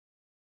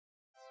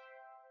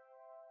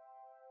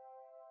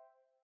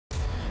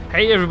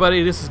Hey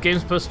everybody, this is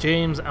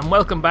gamesplusjames and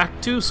welcome back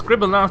to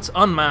Scribblenauts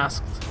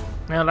Unmasked.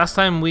 Now last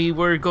time we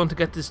were going to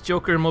get this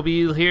Joker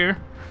mobile here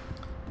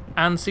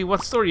and see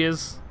what the story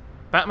is.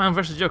 Batman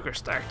vs Joker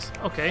starts.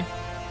 Okay.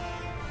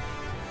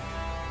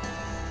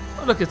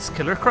 Oh look, it's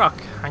Killer Croc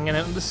hanging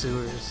out in the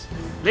sewers.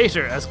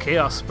 Later, as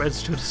chaos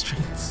spreads through the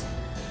streets.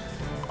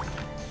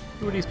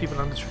 Who are these people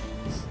on the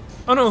streets?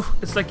 Oh no,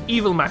 it's like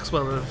evil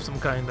Maxwell of some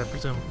kind, I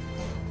presume.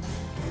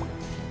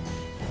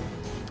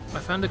 I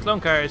found a clone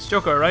car, it's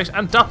Joker, right?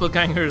 And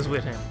Doppelganger is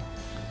with him.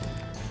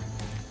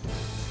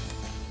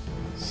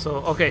 So,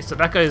 okay, so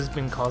that guy's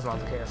been causing all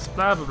the chaos.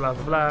 Blah, blah, blah,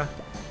 blah, blah.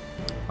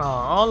 Oh,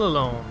 all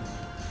alone.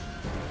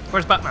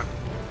 Where's Batman?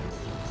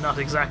 Not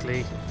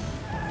exactly.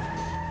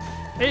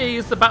 Hey,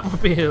 it's the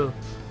Batmobile.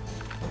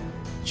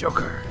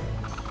 Joker.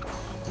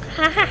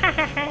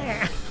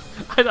 I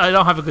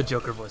don't have a good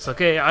Joker voice,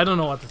 okay? I don't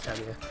know what to tell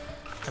you.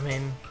 I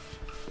mean,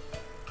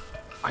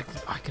 I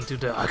can do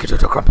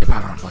the grumpy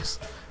Batman voice.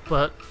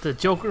 But the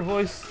Joker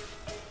voice,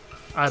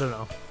 I don't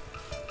know.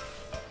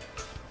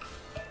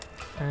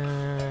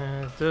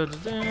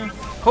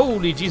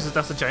 Holy Jesus,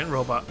 that's a giant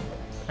robot.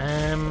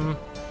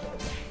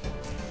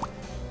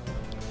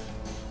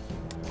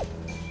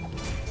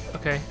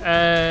 Okay.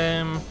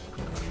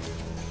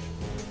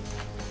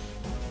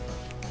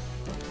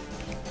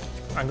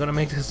 I'm gonna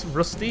make this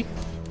rusty.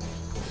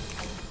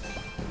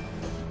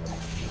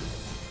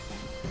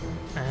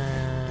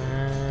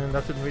 And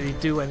that didn't really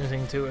do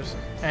anything to it.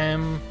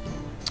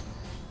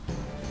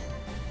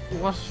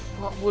 What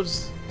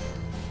was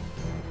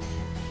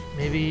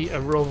maybe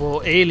a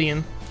robo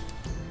alien?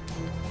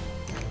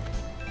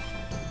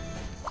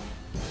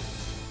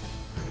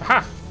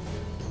 Aha!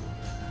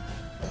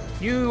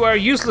 You are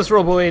useless,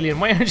 robo alien.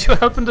 Why aren't you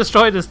helping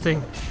destroy this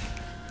thing?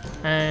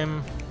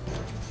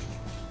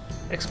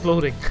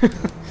 Exploding.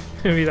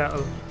 Maybe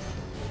that'll.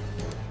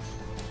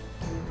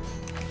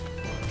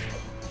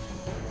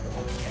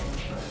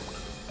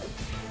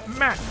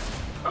 Matt.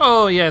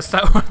 Oh yes,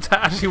 that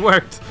actually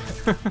worked.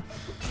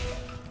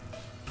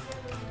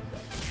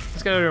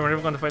 Let's get out of here. We're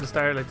never going to find a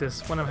star like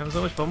this. When I'm having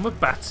so much fun with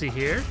Batsy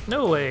here.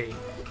 No way.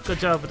 Good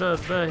job.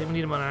 We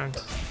need him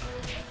unarmed.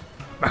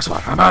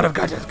 Maxwell, I'm out of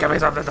gadgets. Give me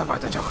something to fight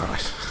the Joker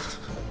with.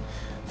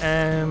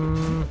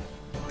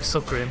 So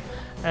grim.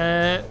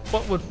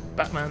 What would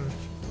Batman?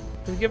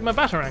 Did we give him a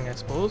batarang, I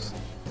suppose?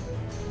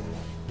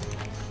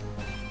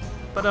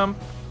 But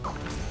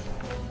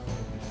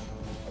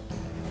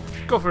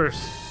go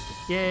first.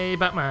 Yay,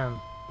 Batman.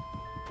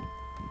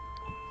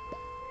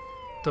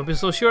 Don't be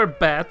so sure,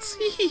 Bats.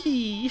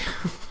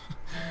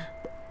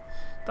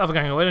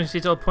 Doppelganger, why don't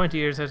you tell pointy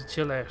ears how to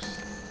chill out?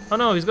 Oh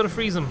no, he's gonna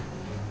freeze him.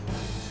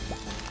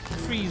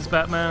 Freeze,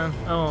 Batman.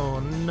 Oh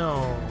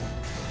no.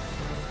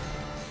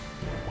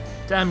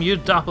 Damn you,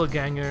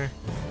 Doppelganger.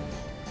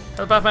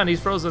 Tell Batman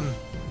he's frozen.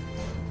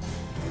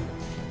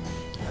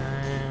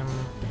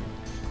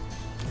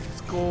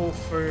 Let's go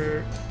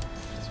for...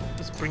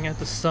 Let's bring out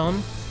the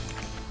sun.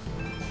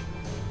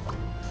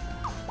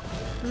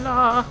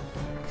 La.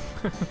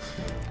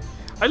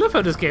 I love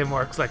how this game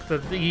works. Like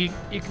you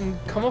can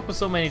come up with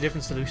so many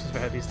different solutions for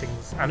how these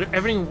things, and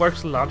everything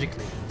works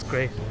logically. It's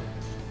great.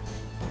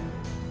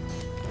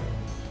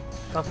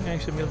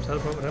 Doppelganger should be able to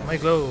teleport without my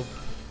globe.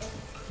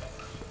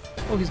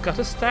 Oh, he's got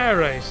a star,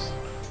 right?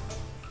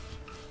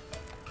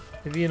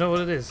 Maybe you know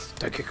what it is.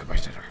 Thank you,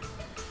 Commissioner.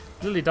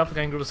 Lily,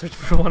 Doppelganger was searching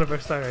for one of our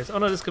stars. Oh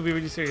no, this could be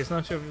really serious.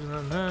 Not sure if it's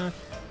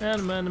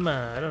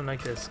I don't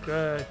like this.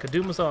 Could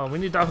doom us all. We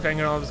need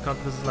Doppelganger and all of his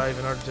confidence alive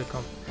in order to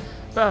come.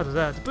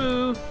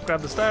 Boo!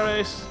 Grab the star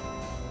race.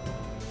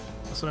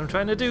 That's what I'm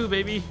trying to do,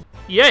 baby.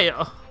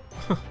 Yeah!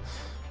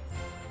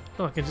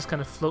 Oh, I can just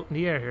kind of float in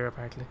the air here,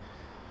 apparently.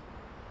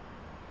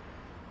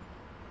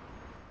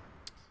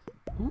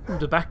 Ooh,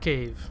 the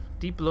Batcave.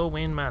 Deep below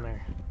Wayne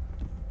Manor.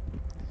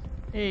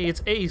 Hey,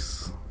 it's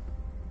Ace.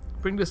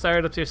 Bring the star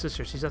up to your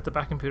sister. She's at the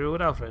back computer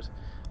with Alfred.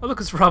 Oh,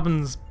 look, it's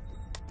Robin's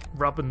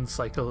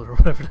cycle, or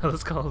whatever the hell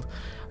it's called.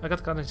 I got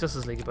to contact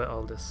Justice League about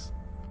all this.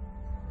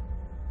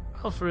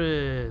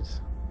 Alfred.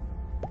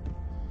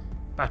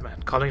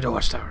 Batman calling the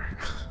watchtower.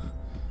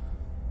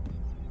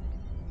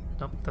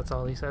 Nope, that's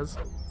all he says.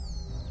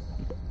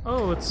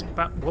 Oh, it's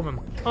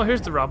Batwoman. Oh, here's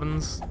the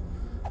Robins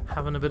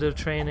having a bit of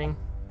training.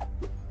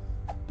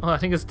 Oh, I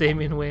think it's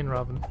Damian Wayne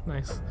Robin.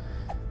 Nice.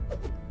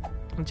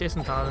 And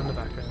Jason Todd in the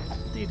background.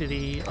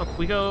 Dee-dee-dee. Up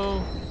we go.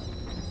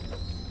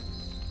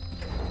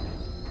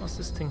 What's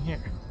this thing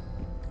here?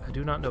 I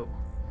do not know.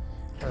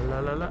 La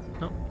la la.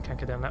 Nope, can't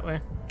get down that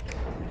way.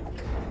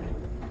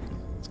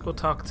 Let's go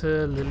talk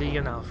to Lily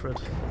and Alfred.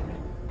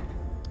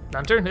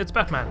 Lantern, it's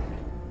Batman.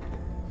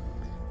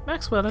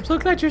 Maxwell, I'm so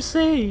glad you're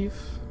safe.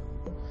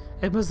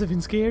 It must have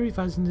been scary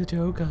fighting the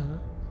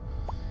Joker.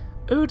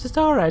 Oh, it's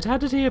alright.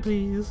 Hand it here,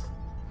 please.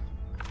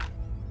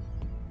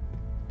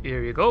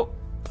 Here you go.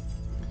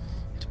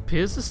 It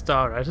appears the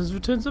Starlight has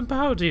returned some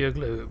power to your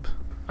globe.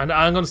 And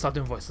I'm going to stop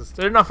doing voices.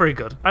 They're not very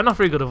good. I'm not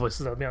very good at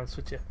voices, I'll be honest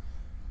with you.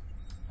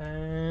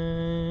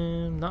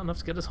 Not enough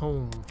to get us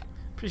home.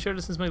 Pretty sure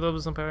this is my globe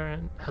is on power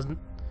and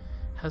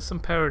has some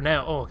power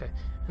now. Oh, okay.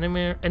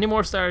 Any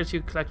more stars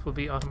you collect will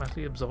be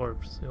automatically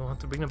absorbed. So you'll have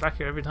to bring them back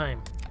here every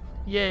time.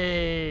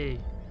 Yay!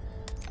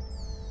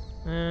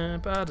 Here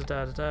in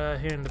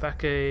the back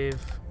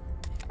cave.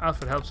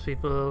 Alfred helps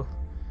people.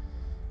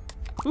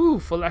 Ooh,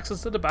 full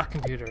access to the back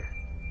computer.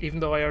 Even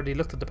though I already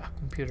looked at the back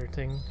computer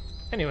thing.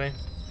 Anyway.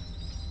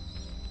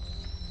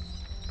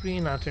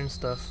 Green Lantern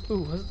stuff.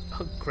 Ooh,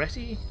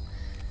 Gretty?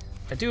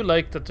 I do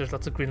like that there's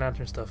lots of Green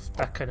Lantern stuff.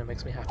 That kind of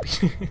makes me happy.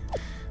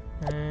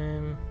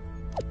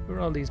 Who are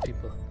all these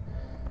people?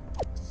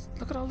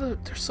 Look at all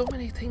there's so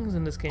many things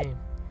in this game.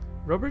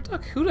 Rubber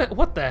duck?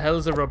 What the hell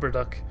is a rubber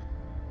duck?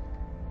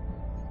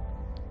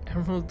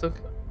 Emerald duck?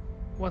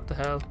 What the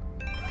hell?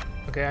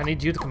 Okay, I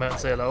need you to come out and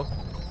say hello.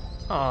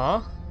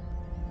 Aww.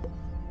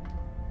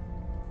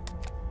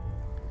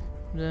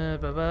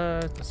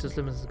 That's just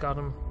Limits got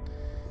him.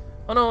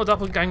 Oh no,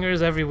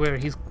 doppelgangers everywhere.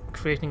 He's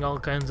creating all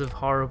kinds of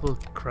horrible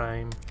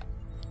crime.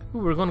 Ooh,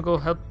 we're gonna go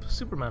help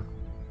Superman.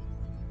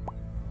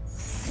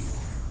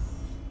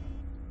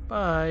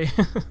 Bye.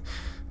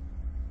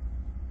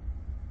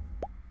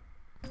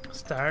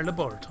 Star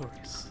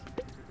Laboratories.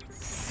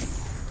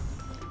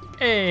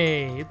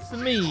 Hey, it's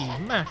me,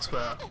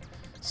 Maxwell.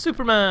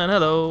 Superman,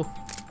 hello.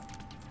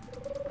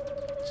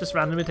 Just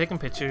randomly taking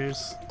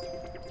pictures.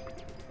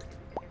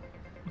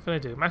 What can I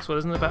do? Maxwell,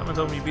 isn't it Batman's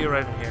home? You'd be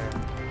arriving here.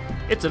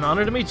 It's an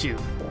honor to meet you.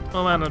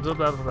 Oh man, blah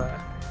blah blah.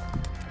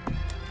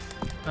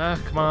 Ah,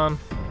 come on.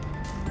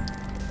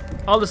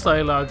 All this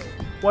dialogue,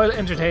 while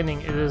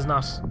entertaining, it is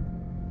not.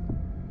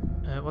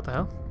 What the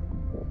hell?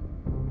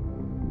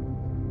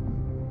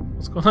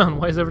 What's going on?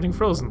 Why is everything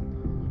frozen?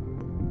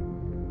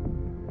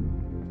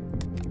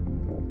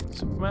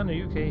 Superman, are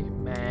you okay?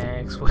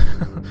 Maxwell.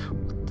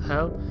 What the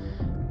hell?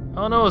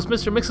 Oh no, it's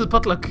Mr. Mixes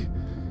Potluck,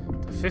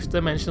 the fifth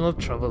dimensional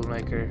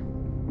troublemaker.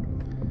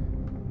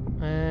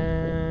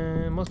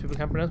 Most people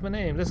can't pronounce my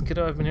name. Listen,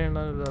 kiddo, I've been hearing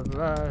blah blah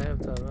blah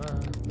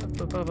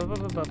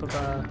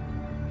blah.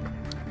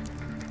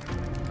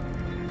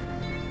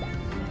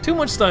 Too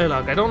much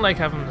dialogue. I don't like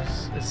having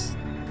this. It's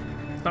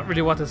not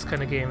really what this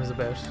kind of game is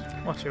about.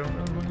 Watch your on.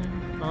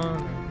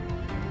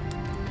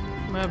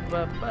 Blah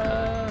blah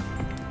blah.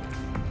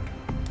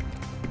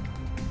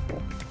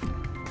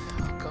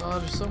 Oh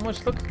god, there's so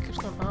much. Look, it keeps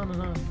going on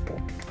and on.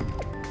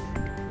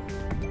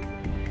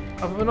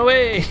 Up and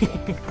away.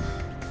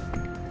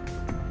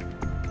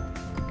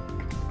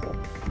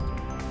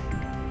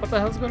 What the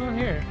hell's going on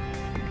here?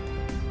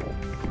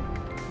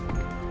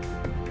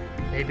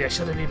 Maybe I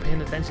should have been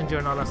paying attention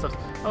during all that stuff.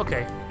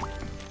 Okay.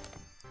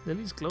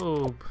 Lily's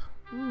Globe.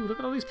 Ooh, look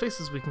at all these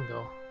places we can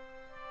go.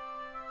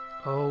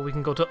 Oh, we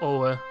can go to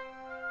Oa.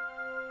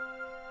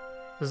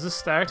 Does this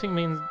starting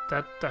mean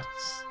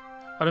that's...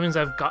 Oh, that means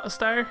I've got a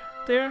star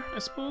there, I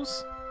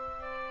suppose?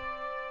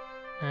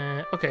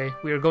 Okay,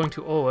 we are going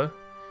to Oa.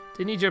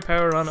 They need your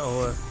power on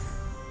Oa.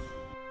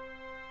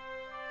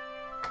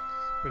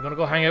 We're gonna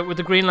go hang out with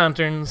the Green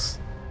Lanterns.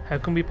 How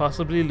can we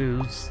possibly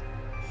lose?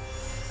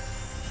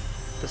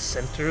 The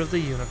center of the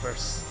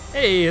universe.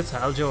 Hey, it's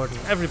Hal Jordan,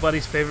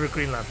 everybody's favorite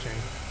Green Lantern.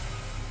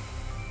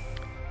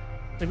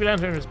 The Green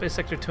Lantern is Space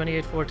Sector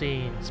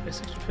 2814. Space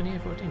Sector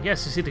 2814.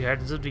 Yes, you see the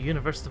Guardians of the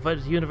Universe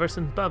divided the universe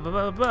and blah blah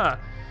blah blah.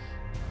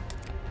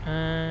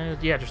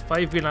 Yeah, there's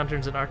 5 Green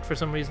Lanterns in Earth for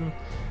some reason.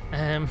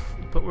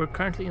 But we're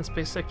currently in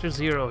Space Sector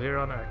 0 here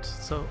on Earth.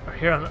 So, or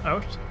here on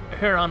Earth,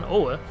 here on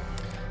Oa.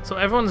 So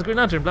everyone's Green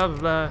Lantern, blah blah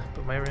blah.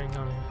 Put my ring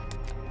on it.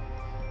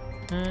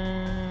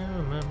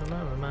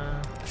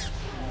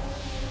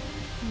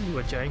 Ooh,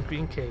 a giant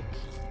green cake.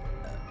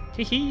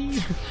 Hee hee.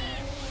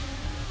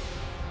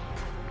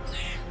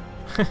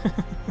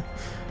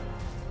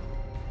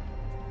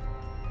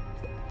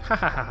 Ha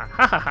ha ha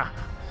ha ha ha.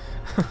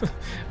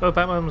 Well,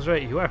 Batman was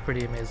right. You are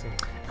pretty amazing.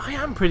 I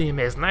am pretty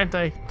amazing, aren't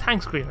I?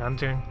 Thanks, Green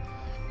Lantern.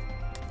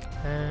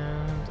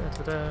 And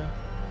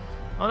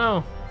oh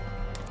no.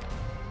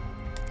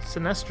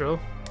 Sinestro,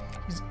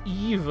 he's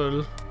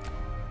evil.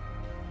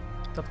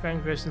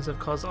 Doppelganger creations have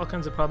caused all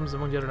kinds of problems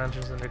among the other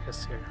lanterns and their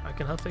guests here. I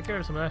can help take care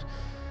of some of that.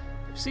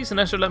 If you see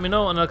Sinestro, let me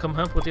know and I'll come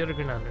help with the other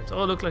Green Lanterns.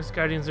 Oh, look like the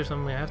Guardians or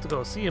something. I have to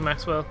go. See you,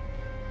 Maxwell.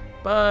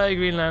 Bye,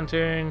 Green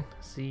Lantern.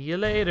 See you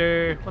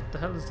later. What the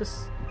hell is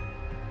this?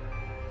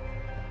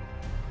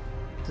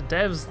 The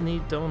devs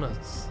need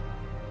donuts.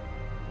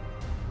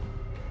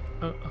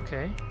 Oh,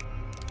 okay.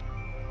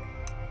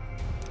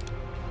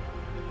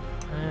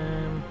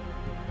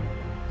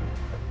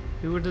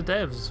 Who are the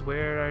devs?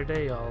 Where are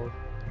they all?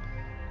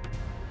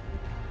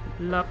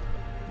 Lup.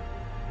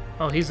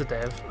 Oh, he's a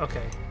dev.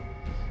 Okay.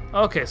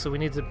 Okay, so we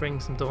need to bring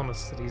some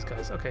donuts to these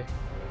guys. Okay.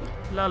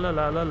 La la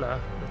la la la.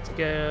 Let's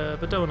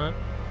get a donut.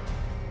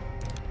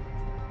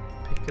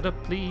 Pick it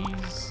up,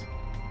 please.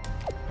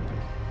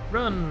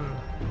 Run.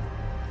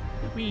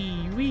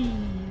 Wee wee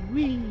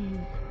wee.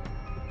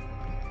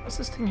 What's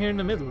this thing here in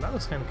the middle? That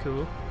looks kind of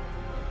cool.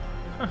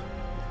 Huh.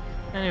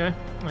 Anyway,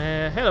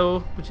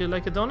 hello. Would you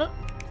like a donut?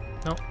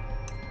 No.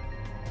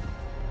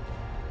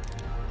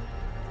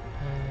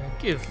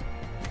 Give.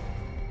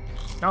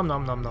 Nom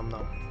nom nom nom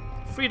nom.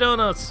 Free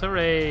donuts!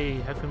 Hooray!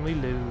 How can we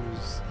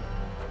lose?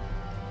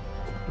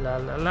 La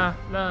la la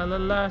la la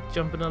la,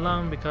 jumping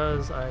along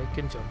because I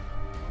can jump.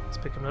 Let's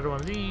pick another one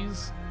of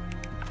these.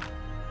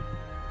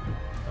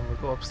 And we'll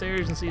go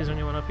upstairs and see is there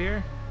anyone up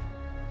here.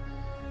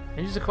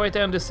 I need to quiet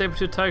down this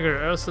saber-toothed tiger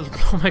or else it'll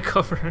blow my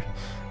cover.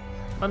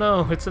 Oh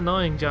no, it's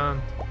annoying,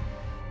 John.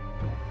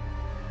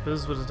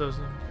 This is what it does.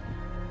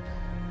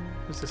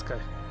 Who's this guy?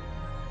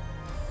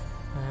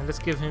 Let's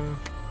give him...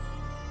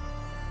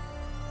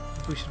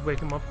 We should wake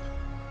him up.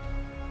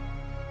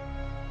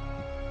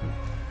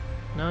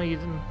 No, you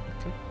didn't.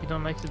 You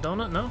don't like the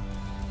donut? No?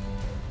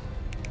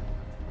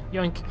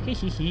 Yoink. Hee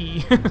hee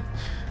hee.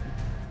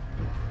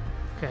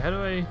 Okay, how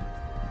do I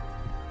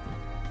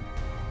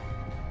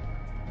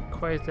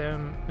quiet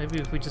down? Maybe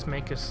if we just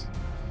make it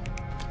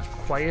a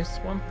quiet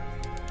one.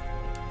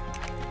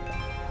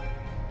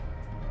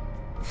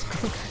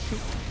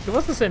 It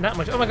wasn't saying that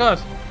much. Oh my god!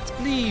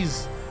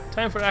 Please!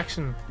 Time for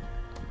action.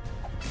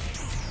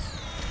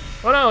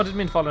 Oh no, I didn't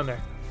mean to fall in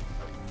there.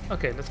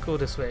 Okay, let's go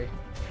this way.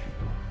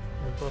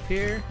 We'll go up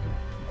here.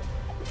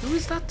 Who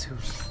is that dude?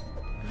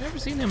 I've never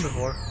seen him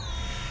before.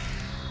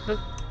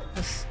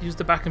 Let's use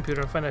the back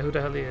computer and find out who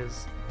the hell he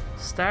is.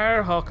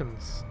 Star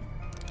Hawkins.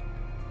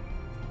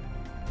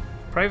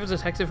 Private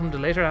detective from the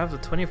later half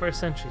of the 21st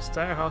century.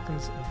 Star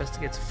Hawkins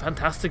investigates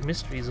fantastic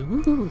mysteries.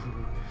 Ooh.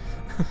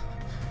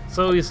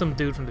 So he's some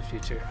dude from the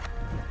future.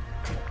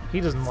 He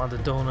doesn't want a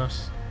donut.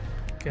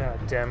 God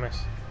damn it.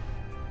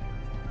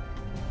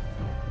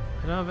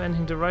 I don't have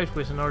anything to write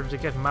with in order to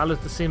get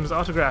Mallet the Sims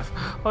autograph.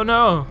 Oh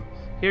no!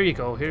 Here you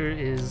go. Here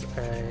is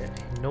a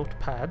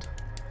notepad.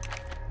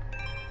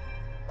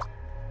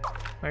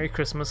 Merry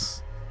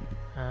Christmas.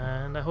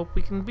 And I hope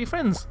we can be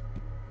friends.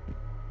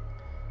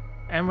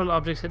 Emerald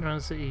objects hidden around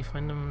the city.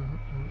 Find them.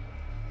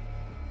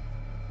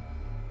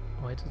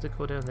 Why did it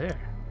go down there?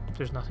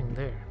 There's nothing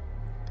there.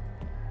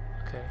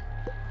 Okay.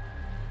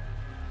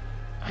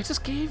 I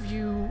just gave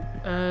you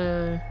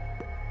the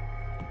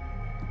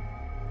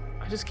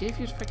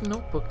freaking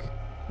notebook.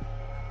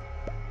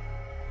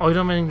 Oh, you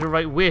don't mean to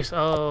write with.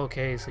 Oh,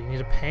 okay, so you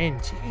need a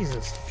pen.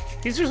 Jesus.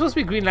 These are supposed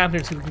to be Green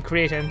Lanterns who can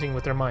create anything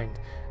with their mind.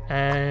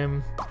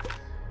 I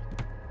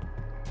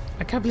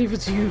can't believe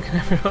it's you. Can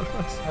everyone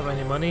else have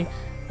any money?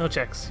 No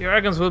checks. Your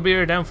arrogance will be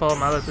your downfall,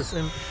 Mallet.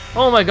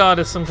 Oh my god,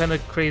 it's some kind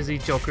of crazy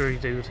Joker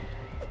dude.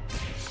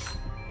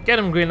 Get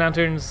him, Green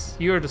Lanterns.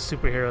 You're the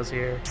superheroes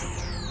here.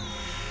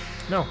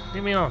 No,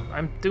 leave me alone.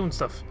 I'm doing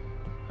stuff.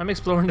 I'm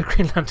exploring the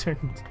Green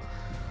Lanterns.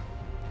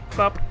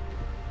 Plop.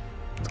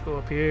 Let's go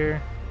up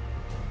here.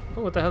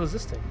 Oh, what the hell is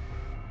this thing?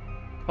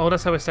 Oh,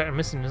 that's how I started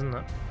missing, isn't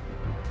it?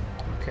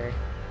 Okay.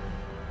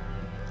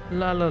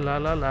 La la la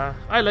la la.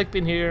 I like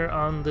being here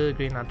on the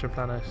Green Lantern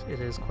planet. It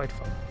is quite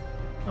fun.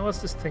 Now, what's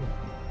this thing?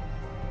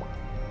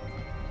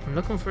 I'm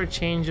looking for a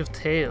change of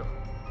tail.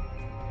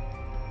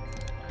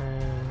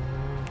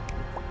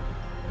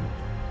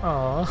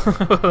 Oh,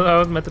 I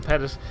was meant to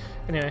pet it.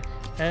 Anyway,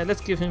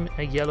 let's give him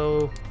a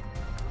yellow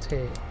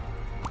tail.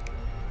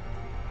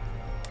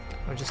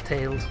 Or just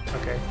tailed.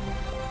 Okay.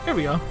 Here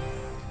we go.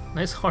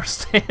 Nice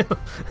horse tail.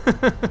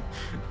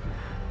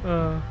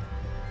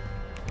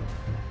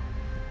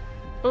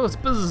 Oh, it's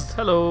buzzed.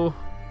 Hello.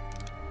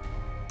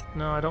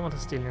 No, I don't want to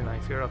steal your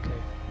knife. You're okay.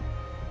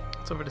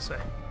 It's over this way.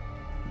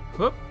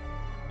 Whoop.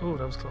 Oh,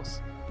 that was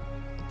close.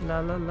 La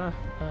la la.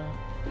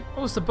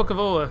 Oh, it's the Book of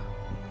Oa.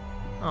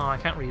 Oh, I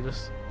can't read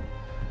it.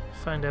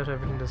 Find out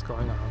everything that's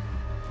going on.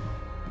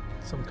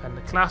 Some kind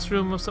of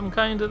classroom of some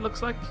kind, it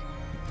looks like.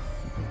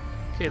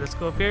 Okay, let's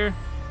go up here.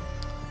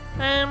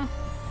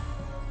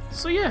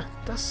 So yeah,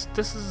 this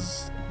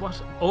is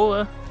what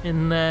Oa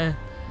in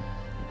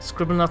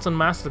Scribblenauts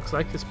Unmasked looks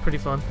like. It's pretty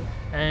fun.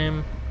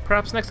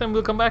 Perhaps next time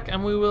we'll come back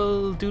and we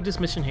will do this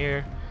mission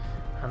here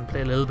and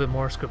play a little bit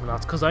more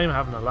Scribblenauts, because I'm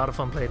having a lot of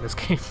fun playing this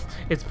game.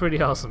 It's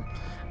pretty awesome.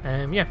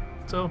 Yeah,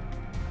 so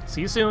see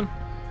you soon.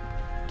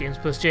 Games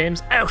Plus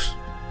James out.